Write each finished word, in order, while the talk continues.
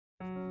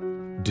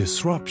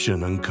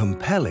Disruption and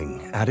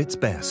compelling at its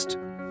best.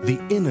 The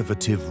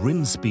innovative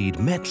Rinspeed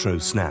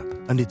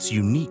MetroSnap and its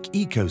unique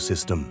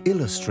ecosystem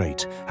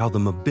illustrate how the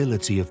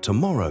mobility of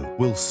tomorrow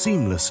will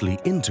seamlessly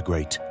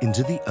integrate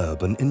into the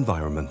urban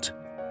environment.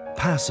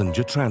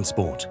 Passenger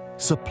transport,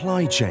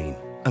 supply chain,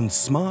 and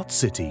smart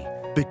city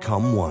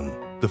become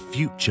one. The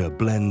future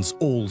blends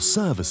all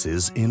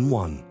services in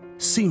one,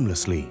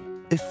 seamlessly,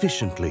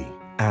 efficiently,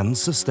 and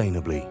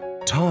sustainably.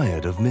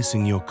 Tired of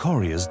missing your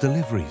courier's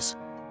deliveries,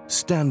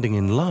 standing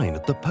in line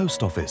at the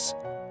post office,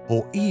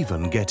 or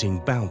even getting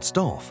bounced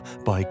off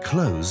by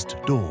closed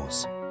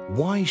doors?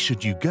 Why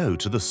should you go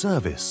to the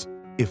service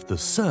if the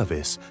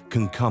service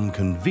can come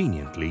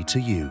conveniently to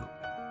you?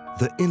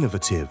 The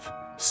innovative,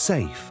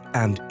 safe,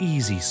 and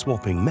easy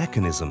swapping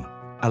mechanism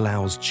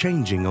allows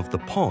changing of the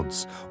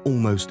pods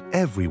almost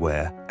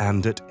everywhere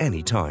and at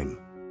any time.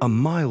 A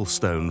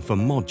milestone for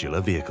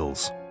modular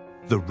vehicles.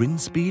 The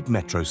Rinspeed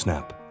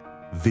MetroSnap.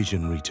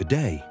 Visionary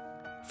today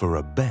for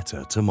a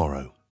better tomorrow.